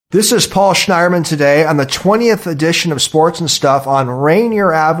This is Paul Schneiderman today on the 20th edition of Sports and Stuff on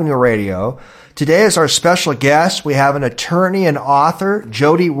Rainier Avenue Radio. Today is our special guest. We have an attorney and author,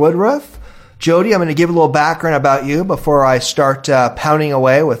 Jodi Woodruff. Jodi, I'm going to give a little background about you before I start pounding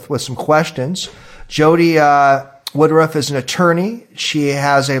away with some questions. Jodi Woodruff is an attorney. She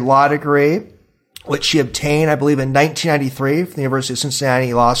has a law degree, which she obtained, I believe, in 1993 from the University of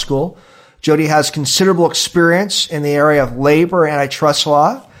Cincinnati Law School. Jodi has considerable experience in the area of labor and antitrust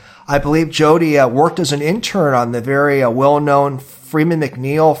law. I believe Jodi worked as an intern on the very well-known Freeman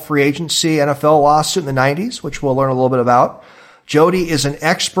McNeil free agency NFL lawsuit in the 90s, which we'll learn a little bit about. Jodi is an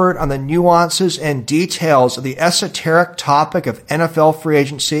expert on the nuances and details of the esoteric topic of NFL free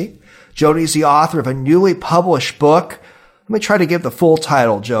agency. Jodi is the author of a newly published book. Let me try to give the full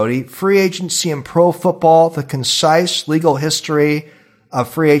title, Jodi. Free Agency in Pro Football, The Concise Legal History of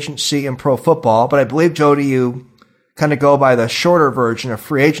Free Agency in Pro Football. But I believe, Jodi, you kind of go by the shorter version of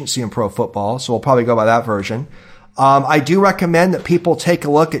Free Agency in Pro Football, so we'll probably go by that version. I do recommend that people take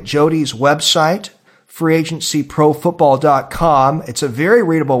a look at Jodi's website, freeagencyprofootball.com. It's a very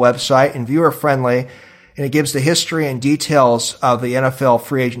readable website and viewer-friendly, and it gives the history and details of the NFL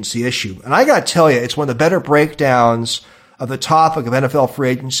free agency issue. And I got to tell you, it's one of the better breakdowns of the topic of NFL free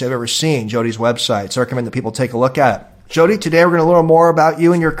agency I've ever seen, Jodi's website. So I recommend that people take a look at it. Jodi, today we're going to learn more about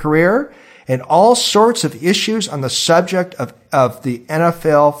you and your career and all sorts of issues on the subject of the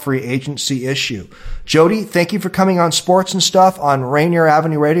NFL free agency issue. Jodi, thank you for coming on Sports and Stuff on Rainier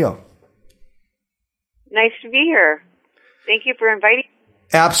Avenue Radio. Nice to be here. Thank you for inviting me.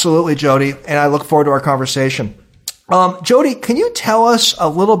 Absolutely, Jodi, and I look forward to our conversation. Jodi, can you tell us a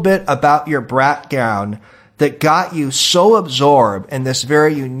little bit about your background that got you so absorbed in this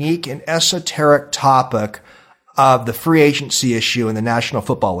very unique and esoteric topic of the free agency issue in the National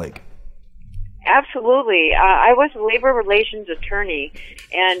Football League? Absolutely. I was a labor relations attorney,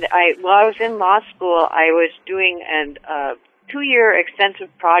 and while I was in law school, I was doing a 2-year extensive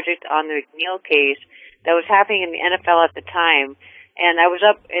project on the McNeil case that was happening in the NFL at the time. And I was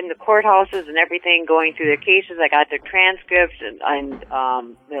up in the courthouses and everything, going through their cases. I got their transcripts and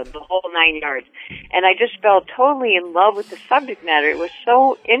the whole 9 yards. And I just fell totally in love with the subject matter. It was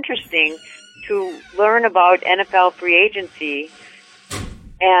so interesting to learn about NFL free agency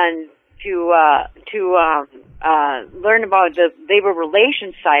and to learn about the labor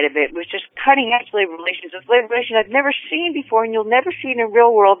relations side of it. It was just cutting edge labor relations. It's labor relations I've never seen before, and you'll never see it in the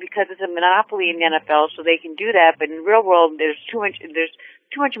real world because it's a monopoly in the NFL, so they can do that. But in the real world, there's too much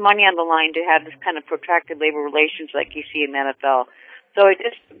money on the line to have this kind of protracted labor relations like you see in the NFL. So it's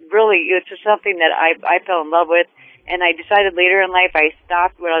just something that I fell in love with. And I decided later in life I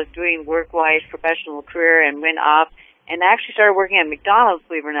stopped what I was doing work-wise, professional career, and went off and actually started working at McDonald's,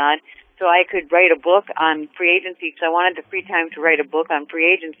 believe it or not, so I could write a book on free agency because I wanted the free time to write a book on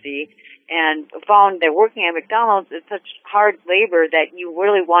free agency, and found that working at McDonald's is such hard labor that you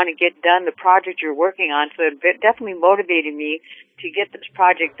really want to get done the project you're working on. So it definitely motivated me to get this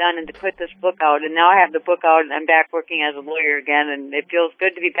project done and to put this book out. And now I have the book out and I'm back working as a lawyer again, and it feels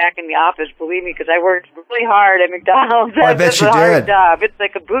good to be back in the office, believe me, because I worked really hard at McDonald's. I bet you did. It's a hard job. It's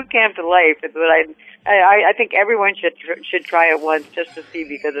like a boot camp to life. It's what I think everyone should try it once just to see,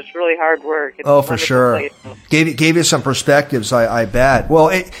 because it's really hard work. It's for sure. Gave you some perspectives, I bet. Well,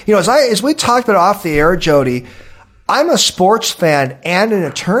 as we talked about off the air, Jodi, I'm a sports fan and an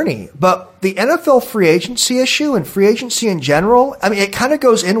attorney, but the NFL free agency issue and free agency in general, I mean, it kind of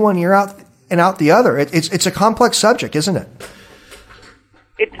goes in one ear out and out the other. It's a complex subject, isn't it?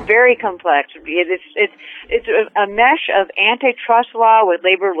 It's very complex. It's a mesh of antitrust law with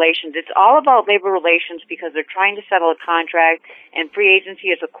labor relations. It's all about labor relations because they're trying to settle a contract, and free agency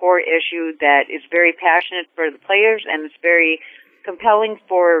is a core issue that is very passionate for the players, and it's very compelling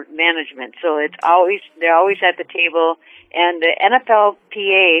for management. So they're always at the table, and the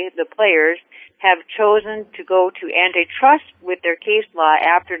NFLPA, the players, have chosen to go to antitrust with their case law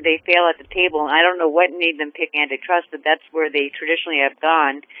after they fail at the table. And I don't know what made them pick antitrust, but that's where they traditionally have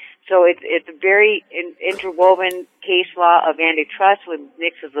gone. So it's a very interwoven case law of antitrust with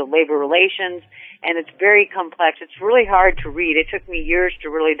mixes of labor relations, and it's very complex. It's really hard to read. It took me years to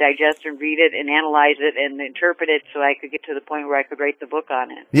really digest and read it and analyze it and interpret it so I could get to the point where I could write the book on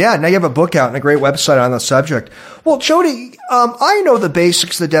it. Yeah, now you have a book out and a great website on the subject. Well, Jodi, I know the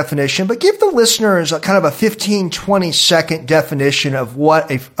basics of the definition, but give the listeners a kind of a 15, 20-second definition of what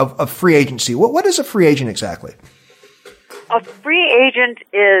a free agency. What is a free agent exactly? A free agent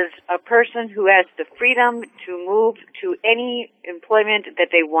is a person who has the freedom to move to any employment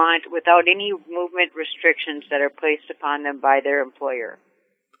that they want without any movement restrictions that are placed upon them by their employer.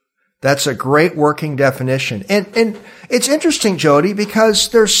 That's a great working definition. And it's interesting, Jodi, because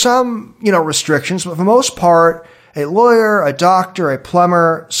there's some, restrictions, but for the most part, a lawyer, a doctor, a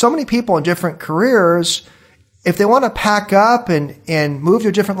plumber, so many people in different careers, if they want to pack up and move to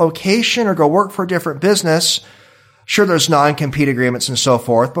a different location or go work for a different business, sure, there's non-compete agreements and so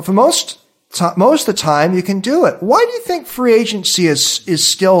forth, but for most of the time you can do it. Why do you think free agency is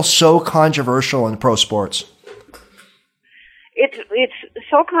still so controversial in pro sports? It's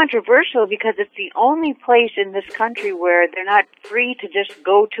so controversial because it's the only place in this country where they're not free to just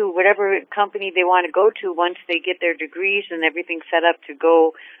go to whatever company they want to go to once they get their degrees and everything set up to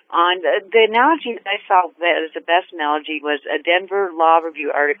go on. The analogy that I saw that was the best analogy was a Denver Law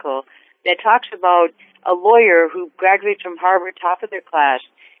Review article that talks about a lawyer who graduates from Harvard, top of their class,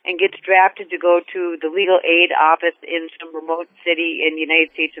 and gets drafted to go to the legal aid office in some remote city in the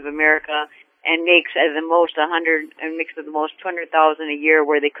United States of America, and makes at the most 200,000 a year,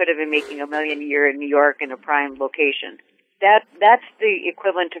 where they could have been making $1 million a year in New York in a prime location. That's the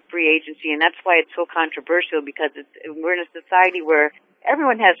equivalent to free agency, and that's why it's so controversial, because we're in a society where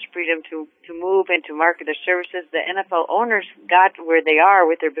everyone has freedom to move and to market their services. The NFL owners got where they are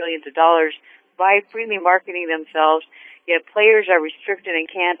with their billions of dollars by freely marketing themselves. Yet players are restricted and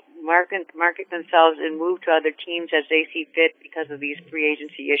can't market themselves and move to other teams as they see fit because of these free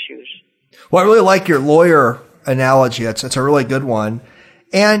agency issues. Well, I really like your lawyer analogy. It's a really good one.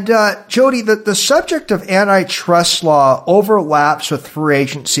 And, Jodi, the subject of antitrust law overlaps with free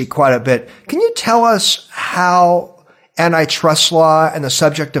agency quite a bit. Can you tell us how antitrust law and the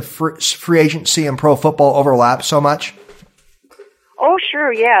subject of free agency and pro football overlap so much? Oh,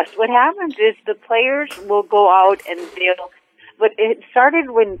 sure, yes. What happens is the players will go out and but it started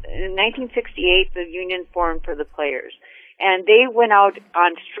when, in 1968, the union formed for the players. And they went out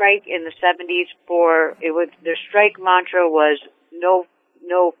on strike in the 70s their strike mantra was no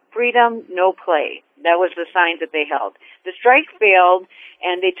freedom, no play. That was the sign that they held. The strike failed,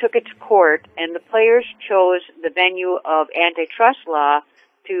 and they took it to court, and the players chose the venue of antitrust law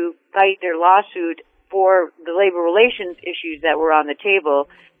to fight their lawsuit for the labor relations issues that were on the table,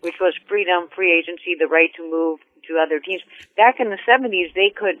 which was freedom, free agency, the right to move to other teams. Back in the 70s,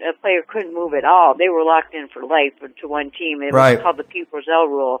 a player couldn't move at all. They were locked in for life to one team. It was called the Pete-Rozelle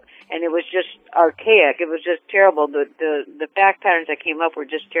rule, and it was just archaic. It was just terrible. The fact patterns that came up were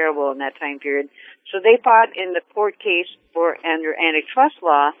just terrible in that time period. So they fought in the court case under antitrust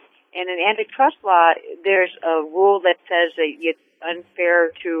law, and in antitrust law, there's a rule that says that it's unfair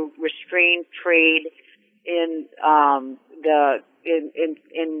to restrain trade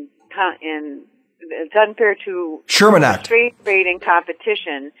it's unfair to Sherman Act. Restrain trade and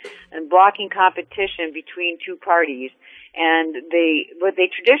competition and blocking competition between two parties. And what they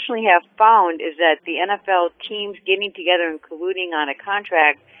traditionally have found is that the NFL teams getting together and colluding on a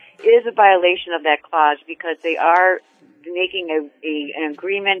contract is a violation of that clause, because they are making an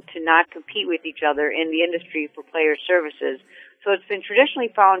agreement to not compete with each other in the industry for player services. So it's been traditionally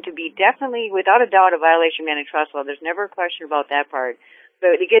found to be definitely, without a doubt, a violation of antitrust law. There's never a question about that part.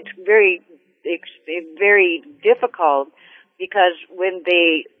 But it gets very difficult, because when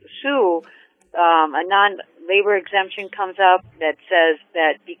they sue, a non-labor exemption comes up that says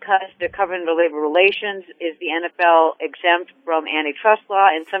that because they're covering the labor relations, is the NFL exempt from antitrust law?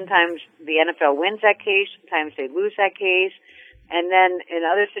 And sometimes the NFL wins that case, sometimes they lose that case, and then in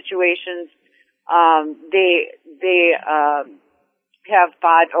other situations, they have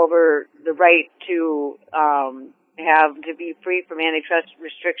fought over the right to be free from antitrust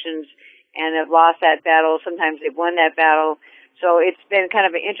restrictions, and have lost that battle. Sometimes they've won that battle. So it's been kind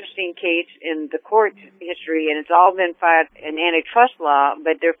of an interesting case in the court history, and it's all been fought in antitrust law,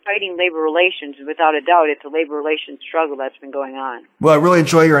 but they're fighting labor relations. Without a doubt, it's a labor relations struggle that's been going on. Well, I really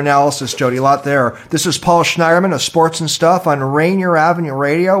enjoy your analysis, Jodi. A lot there. This is Paul Schneiderman of Sports and Stuff on Rainier Avenue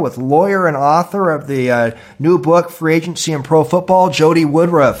Radio with lawyer and author of the new book, Free Agency and Pro Football, Jodi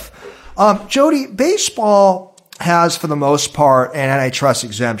Woodruff. Jodi, baseball has, for the most part, an antitrust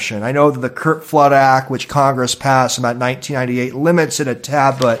exemption. I know that the Curt Flood Act, which Congress passed in about 1998, limits it a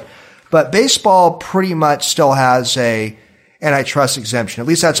tad, but baseball pretty much still has a antitrust exemption. At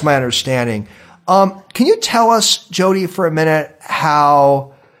least that's my understanding. Can you tell us, Jodi, for a minute,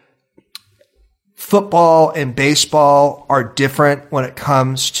 how football and baseball are different when it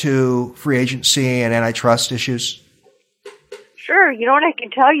comes to free agency and antitrust issues? Sure. You know what I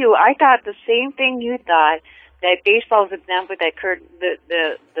can tell you? I thought the same thing you thought, that baseball is exempt with that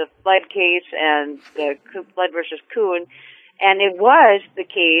the Flood case and the Flood versus Kuhn, and it was the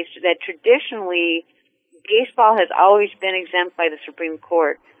case that traditionally baseball has always been exempt by the Supreme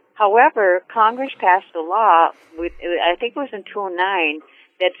Court. However, Congress passed a law I think it was in 2009,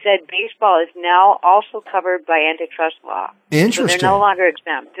 that said baseball is now also covered by antitrust law. Interesting. So they're no longer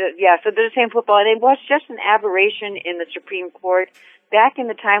exempt. Yeah, so they're the same football. And it was just an aberration in the Supreme Court. Back in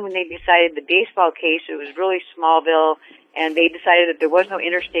the time when they decided the baseball case, it was really Smallville, and they decided that there was no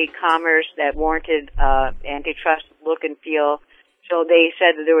interstate commerce that warranted antitrust look and feel. So they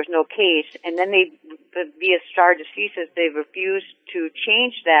said that there was no case. And then they, via stare decisis, they refused to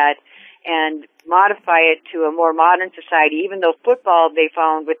change that and modify it to a more modern society, even though football, they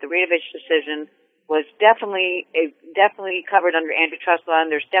found with the Radovich decision, was definitely covered under antitrust law,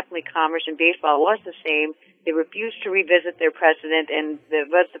 and there's definitely commerce in baseball. It was the same. They refused to revisit their precedent, and there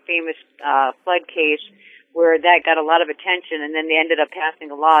was the famous Flood case where that got a lot of attention, and then they ended up passing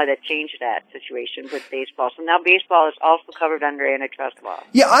a law that changed that situation with baseball. So now baseball is also covered under antitrust law.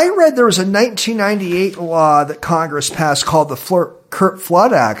 Yeah, I read there was a 1998 law that Congress passed called the Curt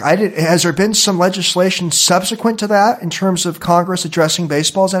Flood Act. Has there been some legislation subsequent to that in terms of Congress addressing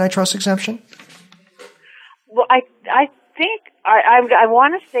baseball's antitrust exemption? Well, I think I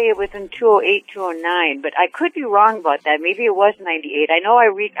want to say it was in 2008, 2009, but I could be wrong about that. Maybe it was 98. I know I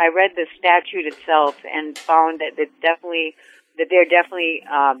read the statute itself and found that they're definitely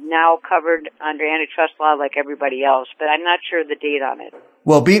now covered under antitrust law like everybody else, but I'm not sure the date on it.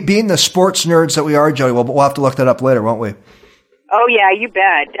 Well, being the sports nerds that we are, Jodi, we'll have to look that up later, won't we? Oh yeah, you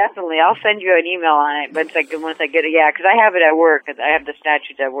bet. Definitely. I'll send you an email on it, but once I get it, yeah, because I have it at work. I have the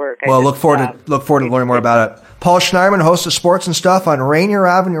statutes at work. Well, look forward to learning more about it. Paul Schneiderman, host of Sports and Stuff on Rainier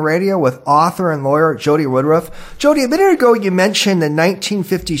Avenue Radio with author and lawyer Jodi Woodruff. Jodi, a minute ago you mentioned the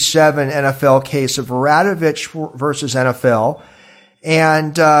 1957 NFL case of Radovich versus NFL.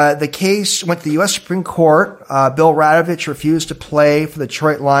 And the case went to the U.S. Supreme Court. Bill Radovich refused to play for the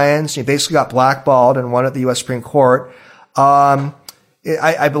Detroit Lions. He basically got blackballed and won at the U.S. Supreme Court.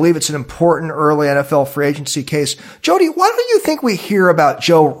 I believe it's an important early NFL free agency case. Jodi, why don't you think we hear about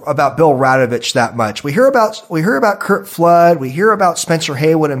Bill Radovich that much? We hear about Curt Flood. We hear about Spencer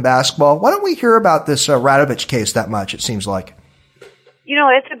Haywood in basketball. Why don't we hear about this Radovich case that much? It seems like. You know,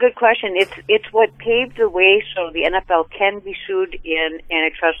 it's a good question. It's what paved the way so the NFL can be sued in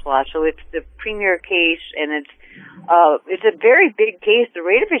antitrust law. So it's the premier case, and it's a very big case. The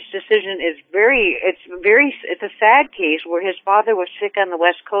Radovich decision is it's a sad case where his father was sick on the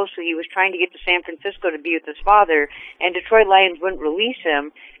West Coast, so he was trying to get to San Francisco to be with his father, and Detroit Lions wouldn't release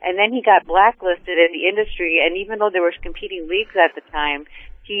him, and then he got blacklisted in the industry, and even though there was competing leagues at the time,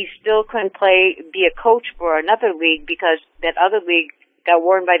 he still couldn't be a coach for another league because that other league got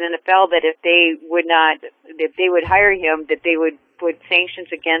warned by the NFL that if they would hire him, that they would put sanctions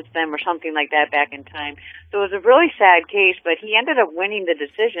against them or something like that back in time. So it was a really sad case, but he ended up winning the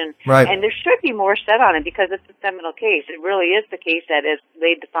decision. Right. And there should be more said on it because it's a seminal case. It really is the case that has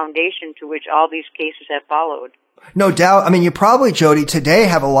laid the foundation to which all these cases have followed. No doubt. I mean, you probably, Jodi, today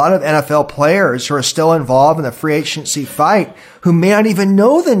have a lot of NFL players who are still involved in the free agency fight who may not even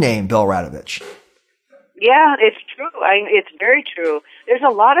know the name Bill Radovich. Yeah, it's true. It's very true. There's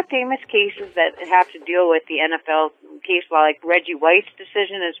a lot of famous cases that have to deal with the NFL case law, like Reggie White's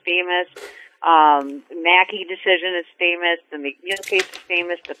decision is famous. Mackey decision is famous. The McNeil case is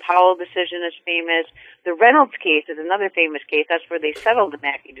famous. The Powell decision is famous. The Reynolds case is another famous case. That's where they settled the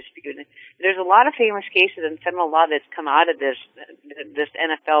Mackey dispute. There's a lot of famous cases in federal law that's come out of this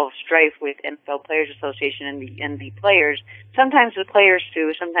NFL strife with NFL Players Association and the players. Sometimes the players sue,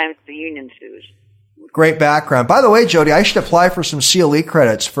 sometimes the union sues. Great background. By the way, Jodi, I should apply for some CLE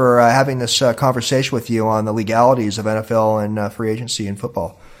credits for having this conversation with you on the legalities of NFL and free agency in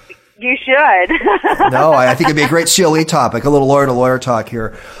football. You should. No, I think it'd be a great CLE topic, a little lawyer-to-lawyer talk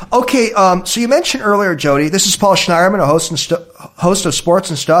here. Okay, so you mentioned earlier, Jodi, this is Paul Schneiderman, a host of Sports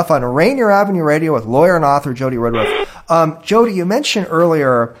and Stuff on Rainier Avenue Radio with lawyer and author Jodi Woodruff. Jodi, you mentioned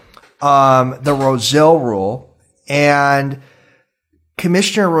earlier the Rozelle rule, and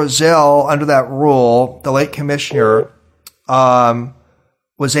Commissioner Rozelle, under that rule, the late commissioner,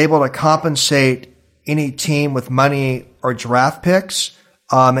 was able to compensate any team with money or draft picks.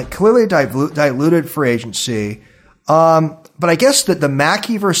 It clearly diluted free agency. But I guess that the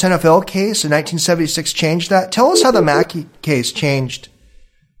Mackey versus NFL case in 1976 changed that. Tell us how the Mackey case changed.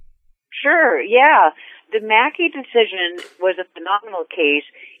 Sure, yeah. The Mackey decision was a phenomenal case.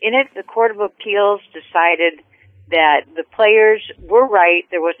 In it, the Court of Appeals decided that the players were right,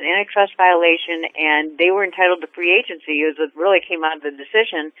 there was an antitrust violation, and they were entitled to free agency. It really came out of the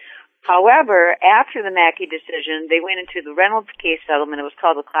decision. However, after the Mackey decision, they went into the Reynolds case settlement. It was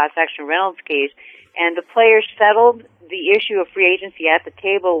called the class action Reynolds case, and the players settled the issue of free agency at the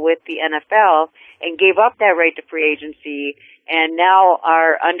table with the NFL and gave up that right to free agency, and now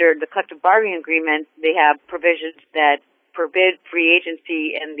are under the collective bargaining agreement. They have provisions that forbid free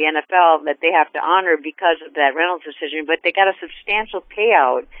agency in the NFL that they have to honor because of that Reynolds decision, but they got a substantial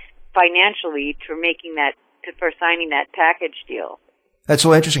payout financially for signing that package deal. That's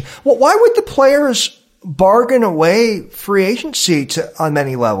so interesting. Well, why would the players bargain away free agency on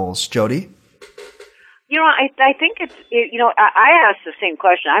many levels, Jodi? I think I asked the same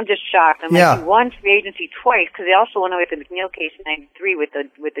question. I'm just shocked. I'm like, he won free agency twice because they also went away with the McNeil case in '93 with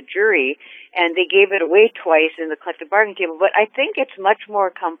the jury, and they gave it away twice in the collective bargaining table. But I think it's much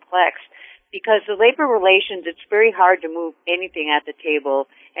more complex because the labor relations, it's very hard to move anything at the table,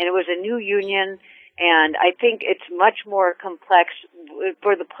 and it was a new union. And I think it's much more complex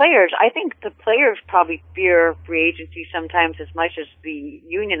for the players. I think the players probably fear free agency sometimes as much as the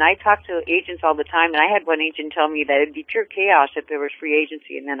union. I talk to agents all the time, and I had one agent tell me that it'd be pure chaos if there was free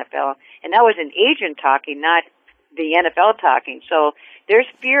agency in the NFL. And that was an agent talking, not the NFL talking. So there's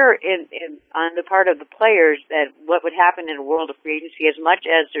fear on the part of the players that what would happen in a world of free agency as much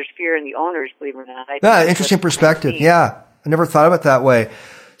as there's fear in the owners, believe it or not. Interesting perspective. Yeah. I never thought of it that way.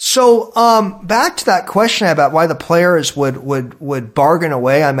 So, back to that question about why the players would bargain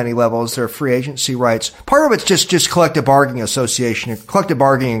away on many levels their free agency rights. Part of it's just collective bargaining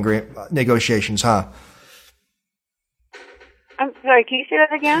negotiations, huh? I'm sorry, can you say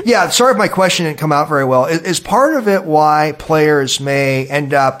that again? Yeah, sorry if my question didn't come out very well. Is part of it why players may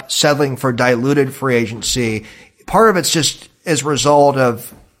end up settling for diluted free agency? Part of it's just as a result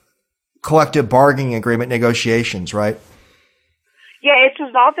of collective bargaining agreement negotiations, right? Yeah, it's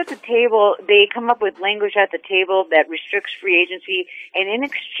resolved at the table. They come up with language at the table that restricts free agency, and in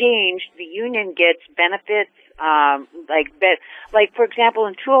exchange, the union gets benefits. Like for example,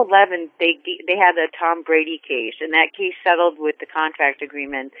 in 2011, they had the Tom Brady case, and that case settled with the contract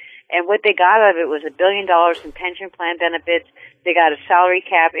agreement. And what they got out of it was $1 billion in pension plan benefits. They got a salary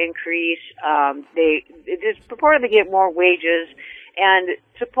cap increase. They just purportedly get more wages, and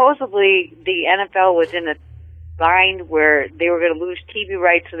supposedly the NFL was in a bind where they were going to lose TV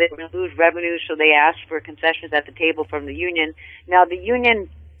rights, so they were going to lose revenue, so they asked for concessions at the table from the union. Now, the union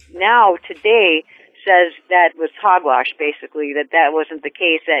today says that was hogwash, basically, that wasn't the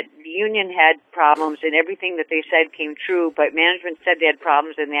case, that the union had problems and everything that they said came true, but management said they had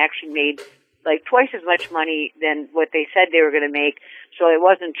problems and they actually made like twice as much money than what they said they were going to make, so it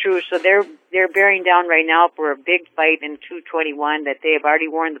wasn't true. So they're bearing down right now for a big fight in 221 that they have already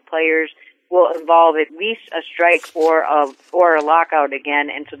warned the players will involve at least a strike or a lockout again,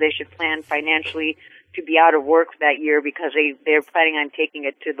 and so they should plan financially to be out of work that year because they're planning on taking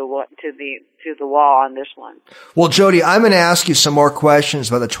it to the wall on this one. Well, Jodi, I'm going to ask you some more questions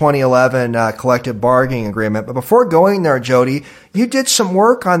about the 2011 collective bargaining agreement, but before going there, Jodi, you did some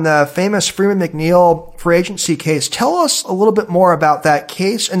work on the famous Freeman McNeil free agency case. Tell us a little bit more about that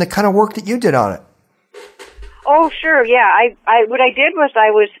case and the kind of work that you did on it. Oh, sure, yeah. What I did was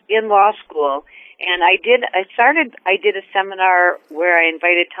I was in law school, and I did a seminar where I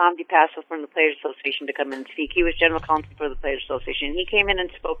invited Tom DiPasso from the Players Association to come and speak. He was general counsel for the Players Association. He came in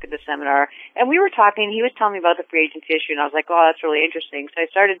and spoke at the seminar, and we were talking. He was telling me about the free agency issue, and I was like, oh, that's really interesting. So I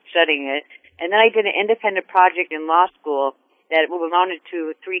started studying it, and then I did an independent project in law school that amounted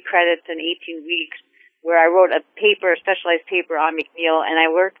to 3 credits in 18 weeks, where I wrote a specialized paper on McNeil, and I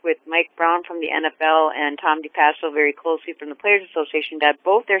worked with Mike Brown from the NFL and Tom DiPasso very closely from the Players Association, got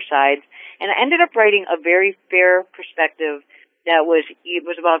both their sides, and I ended up writing a very fair perspective it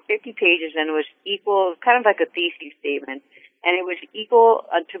was about 50 pages, and it was equal, kind of like a thesis statement, and it was equal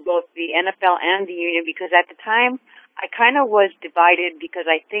to both the NFL and the union, because at the time, I kind of was divided because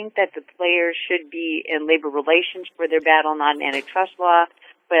I think that the players should be in labor relations for their battle, not in antitrust law.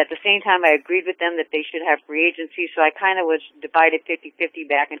 But at the same time, I agreed with them that they should have free agency, so I kind of was divided 50-50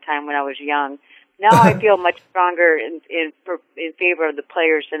 back in time when I was young. Now I feel much stronger in favor of the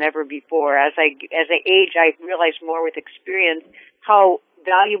players than ever before. As I age, I realize more with experience how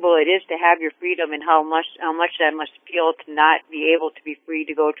valuable it is to have your freedom and how much that must feel to not be able to be free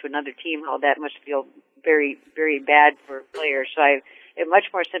to go to another team, how that must feel very, very bad for players. So I'm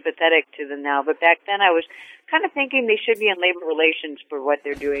much more sympathetic to them now. But back then I was kind of thinking they should be in labor relations for what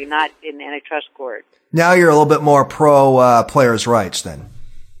they're doing, not in antitrust court. Now you're a little bit more pro players' rights then.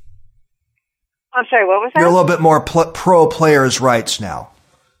 I'm sorry, what was that? You're a little bit more pro players' rights now.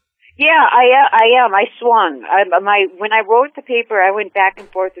 Yeah, I am. I swung. When I wrote the paper, I went back and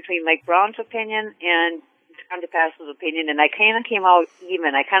forth between Mike Brown's opinion and Tom DiPasso's opinion, and I kind of came out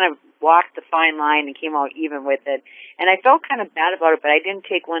even. I kind of walked the fine line and came out even with it. And I felt kind of bad about it, but I didn't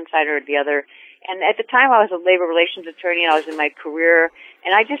take one side or the other. And at the time, I was a labor relations attorney, and I was in my career,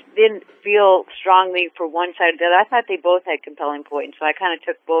 and I just didn't feel strongly for one side or the other. I thought they both had compelling points, so I kind of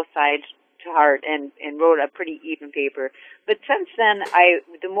took both sides to heart and wrote a pretty even paper. But since then,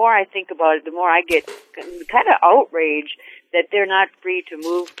 the more I think about it, the more I get kind of outraged that they're not free to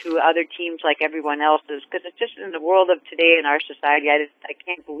move to other teams like everyone else is, because it's just in the world of today in our society, I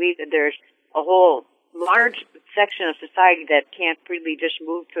can't believe that there's a whole large section of society that can't freely just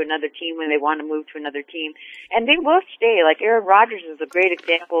move to another team when they want to move to another team. And they will stay. Like Aaron Rodgers is a great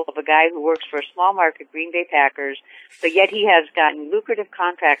example of a guy who works for a small market Green Bay Packers, but yet he has gotten lucrative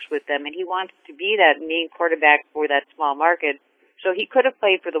contracts with them, and he wants to be that main quarterback for that small market. So he could have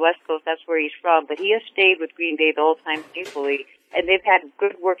played for the West Coast, that's where he's from, but he has stayed with Green Bay the whole time faithfully, and they've had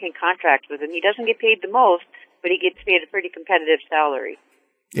good working contracts with him. He doesn't get paid the most, but he gets paid a pretty competitive salary.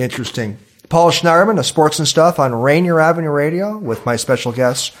 Interesting. Paul Schneiderman of Sports and Stuff on Rainier Avenue Radio with my special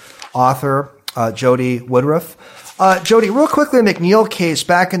guest, author Jodi Woodruff. Jodi, real quickly, the McNeil case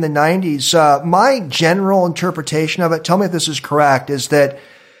back in the 90s, my general interpretation of it, tell me if this is correct, is that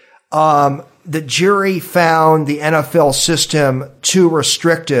the jury found the NFL system too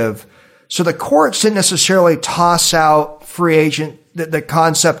restrictive. So the courts didn't necessarily toss out free agent, the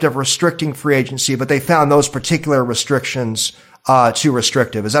concept of restricting free agency, but they found those particular restrictions too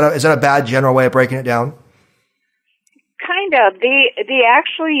restrictive. Is that a bad general way of breaking it down? Kind of. They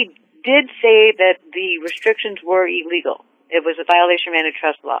actually did say that the restrictions were illegal. It was a violation of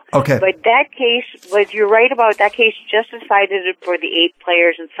antitrust law. Okay. But that case, what you're right about, that case just decided it for the 8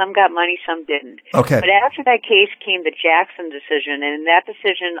 players, and some got money, some didn't. Okay. But after that case came the Jackson decision, and in that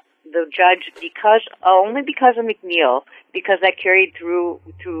decision, the judge, only because of McNeil, because that carried through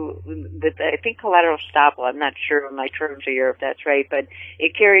with, I think, collateral estoppel. I'm not sure of my terms here if that's right, but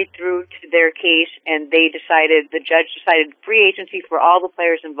it carried through to their case, and the judge decided free agency for all the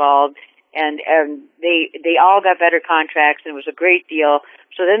players involved, and they all got better contracts, and it was a great deal.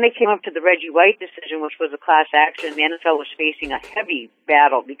 So then they came up to the Reggie White decision, which was a class action. The NFL was facing a heavy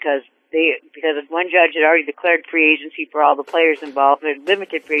battle because one judge had already declared free agency for all the players involved. They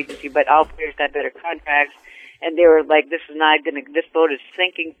limited free agency, but all players got better contracts, and they were like, this boat is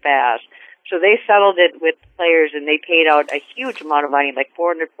sinking fast. So they settled it with players, and they paid out a huge amount of money, like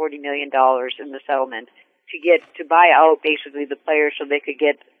 $440 million in the settlement, to buy out basically the players so they could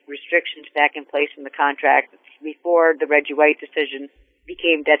get restrictions back in place in the contract before the Reggie White decision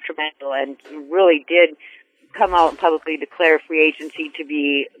became detrimental and really did come out and publicly declare free agency to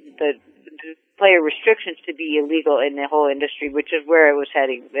be the player restrictions to be illegal in the whole industry, which is where it was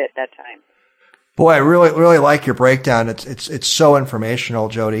heading at that time. Boy, I really like your breakdown. It's so informational,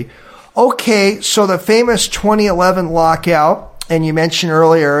 Jodi. Okay, so the famous 2011 lockout. And you mentioned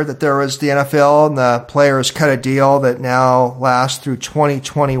earlier that there was the NFL and the players cut a deal that now lasts through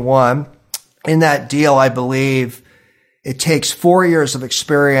 2021. In that deal, I believe it takes 4 years of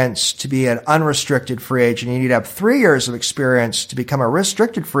experience to be an unrestricted free agent. You need to have 3 years of experience to become a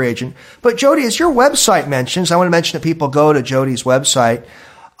restricted free agent. But Jodi, as your website mentions, I want to mention that people go to Jodi's website.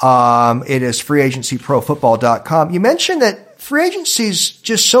 It is freeagencyprofootball.com. You mentioned that free agency is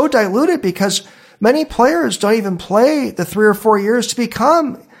just so diluted because many players don't even play the 3 or 4 years to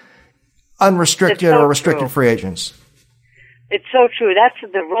become unrestricted or restricted free agents. It's so true. That's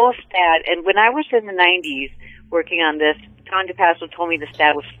the real stat. And when I was in the 90s working on this, Tom DePasso told me the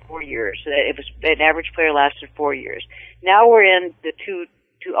stat was 4 years. It was an average player lasted 4 years. Now we're in the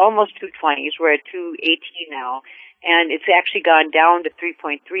almost 220s. We're at 218 now. And it's actually gone down to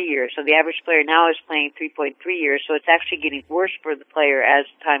 3.3 years. So the average player now is playing 3.3 years. So it's actually getting worse for the player as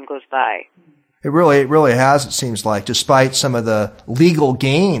time goes by. It really has, it seems like, despite some of the legal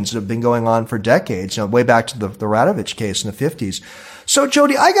gains that have been going on for decades, way back to the Radovich case in the 50s. So,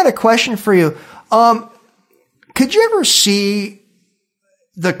 Jodi, I got a question for you. Could you ever see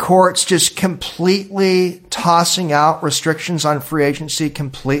the courts just completely tossing out restrictions on free agency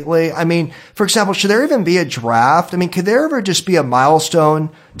completely? I mean, for example, should there even be a draft? I mean, could there ever just be a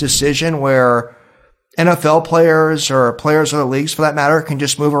milestone decision where NFL players or players of the leagues, for that matter, can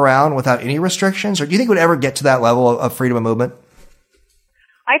just move around without any restrictions? Or do you think it would ever get to that level of freedom of movement?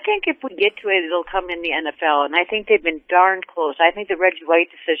 I think if we get to it, it'll come in the NFL, and I think they've been darn close. I think the Reggie White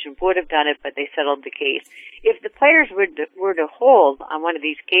decision would have done it, but they settled the case. If the players were to hold on one of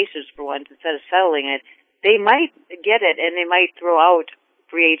these cases for once instead of settling it, they might get it, and they might throw out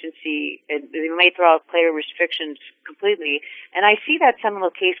free agency, and they might throw out player restrictions completely. And I see that seminal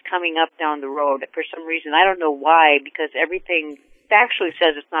case coming up down the road for some reason. I don't know why, because everything factually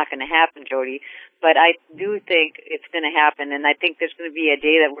says it's not going to happen, Jodi. But I do think it's going to happen, and I think there's going to be a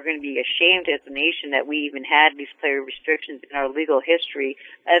day that we're going to be ashamed as a nation that we even had these player restrictions in our legal history,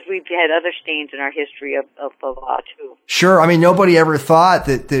 as we've had other stains in our history of the law, too. Sure. I mean, nobody ever thought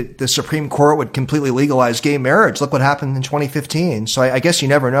that the Supreme Court would completely legalize gay marriage. Look what happened in 2015. So I guess you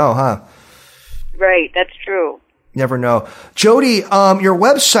never know, huh? Right, that's true. Never know. Jodi, your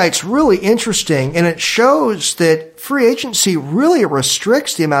website's really interesting, and it shows that free agency really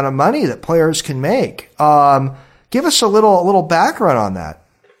restricts the amount of money that players can make. Give us a little background on that.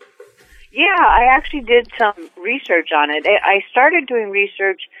 Yeah, I actually did some research on it. I started doing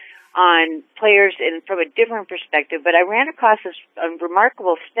research on players from a different perspective, but I ran across this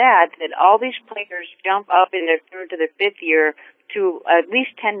remarkable stat that all these players jump up in their third to their fifth year to at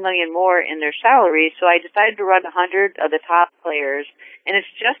least $10 million more in their salaries. So I decided to run 100 of the top players, and it's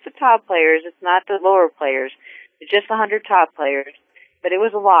just the top players. It's not the lower players. It's just 100 top players. But it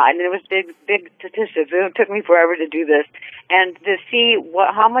was a lot, and it was big statistics. It took me forever to do this, and to see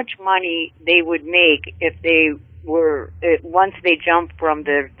how much money they would make if they were once they jumped from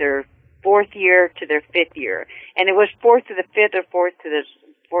their fourth year to their fifth year, and it was fourth to the fifth or fourth to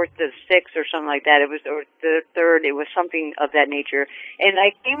the sixth or something like that. It was or the third. It was something of that nature, and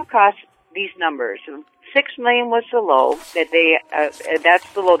I came across these numbers. $6 million was the low that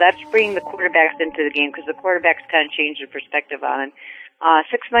that's the low. That's bringing the quarterbacks into the game because the quarterbacks kind of changed their perspective on it. $6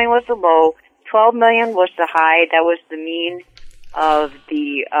 million was the low. $12 million was the high. That was the mean of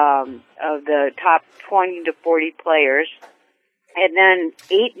the top 20 to 40 players, and then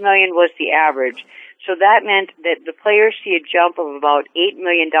 $8 million was the average. So that meant that the players see a jump of about $8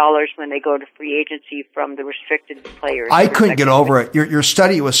 million when they go to free agency from the restricted players. I couldn't get over it. Your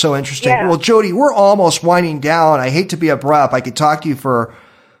study was so interesting. Yeah. Well, Jodi, we're almost winding down. I hate to be abrupt. I could talk to you for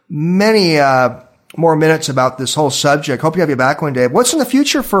many more minutes about this whole subject. Hope you have you back one day. What's in the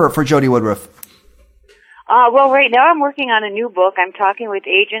future for Jodi Woodruff? Well, right now I'm working on a new book. I'm talking with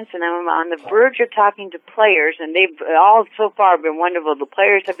agents, and I'm on the verge of talking to players, and they've all so far been wonderful. The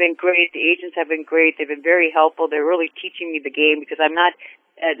players have been great. The agents have been great. They've been very helpful. They're really teaching me the game because I'm not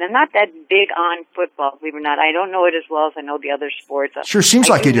that big on football, believe it or not. I don't know it as well as I know the other sports. Sure seems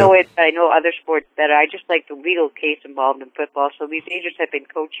like you do. I know it, but I know other sports better. I just like the legal case involved in football. So these agents have been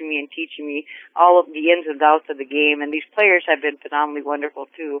coaching me and teaching me all of the ins and outs of the game, and these players have been phenomenally wonderful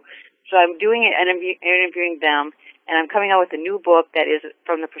too. So I'm doing it and I'm interviewing them, and I'm coming out with a new book that is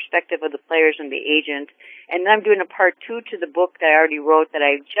from the perspective of the players and the agent. And then I'm doing a part 2 to the book that I already wrote that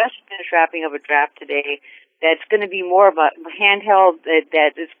I just finished wrapping up a draft today. That's going to be more of a handheld,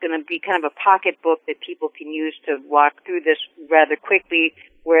 that is going to be kind of a pocket book that people can use to walk through this rather quickly,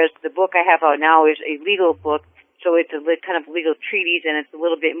 whereas the book I have out now is a legal book, so it's a kind of legal treatise, and it's a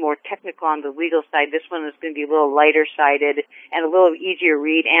little bit more technical on the legal side. This one is going to be a little lighter-sided and a little easier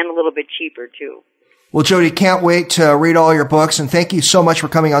read and a little bit cheaper, too. Well, Jodi, can't wait to read all your books, and thank you so much for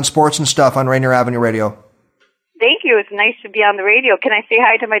coming on Sports and Stuff on Rainier Avenue Radio. Thank you. It's nice to be on the radio. Can I say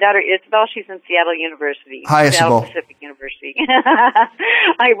hi to my daughter Isabel? She's in Seattle University. Hi, Isabel. Seattle Pacific University.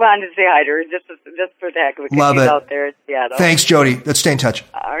 I wanted to say hi to her just for the heck of it. Love she's it. Out there in Seattle. Thanks, Jodi. Let's stay in touch.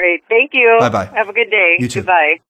 All right. Thank you. Bye-bye. Have a good day. You too. Goodbye.